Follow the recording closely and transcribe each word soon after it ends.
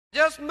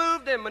Just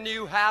moved in my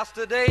new house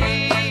today.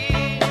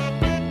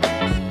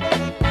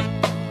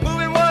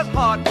 Moving was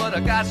hard, but I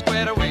got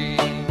squared away.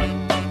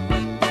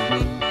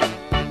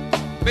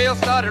 Bells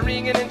started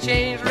ringing and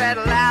chains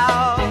rattled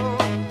loud.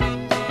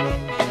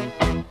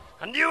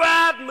 I knew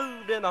I'd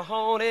moved in a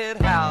haunted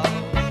house.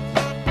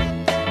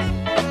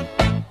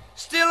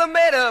 Still I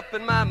made up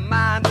in my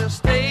mind to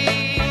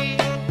stay.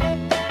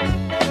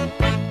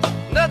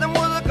 Nothing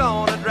was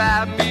gonna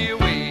drive me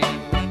away.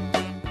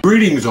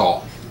 Greetings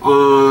all.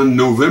 On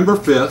November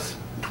 5th,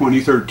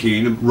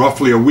 2013,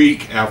 roughly a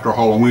week after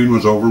Halloween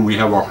was over and we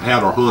had our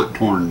haunt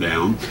torn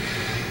down,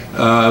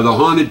 the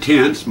Haunted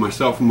Tents,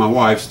 myself and my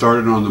wife,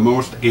 started on the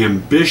most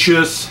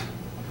ambitious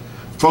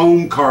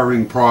foam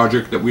carving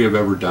project that we have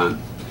ever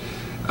done.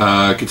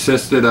 It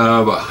consisted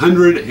of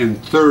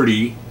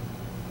 130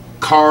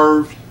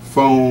 carved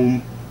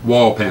foam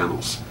wall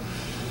panels.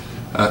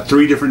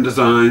 3 different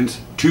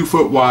designs, 2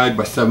 foot wide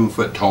by 7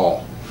 foot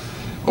tall.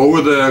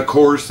 Over the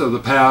course of the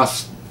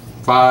past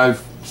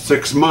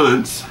 5-6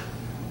 months,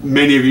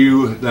 many of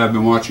you that have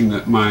been watching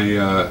my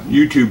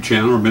YouTube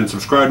channel or been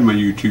subscribed to my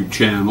YouTube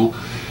channel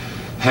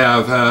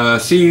have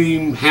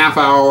seen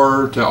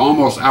half-hour to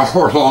almost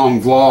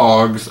hour-long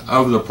vlogs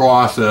of the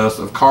process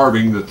of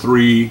carving the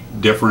 3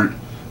 different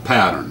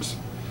patterns.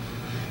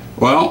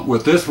 Well,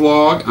 with this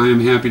vlog, I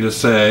am happy to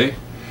say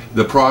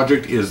the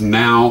project is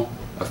now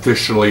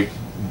officially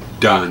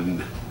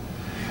done.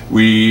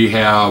 We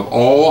have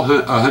all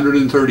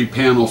 130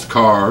 panels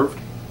carved,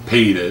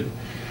 painted,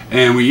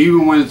 and we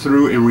even went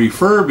through and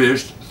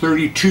refurbished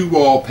 32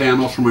 wall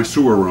panels from my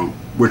sewer room,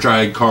 which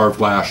I had carved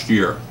last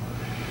year.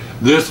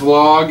 This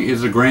vlog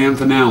is a grand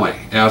finale.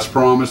 As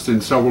promised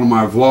in several of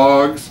my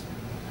vlogs,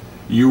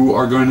 you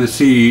are going to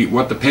see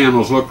what the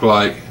panels look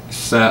like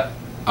set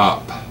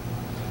up.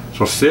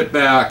 So sit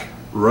back,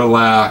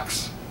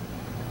 relax,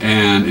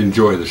 and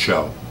enjoy the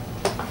show.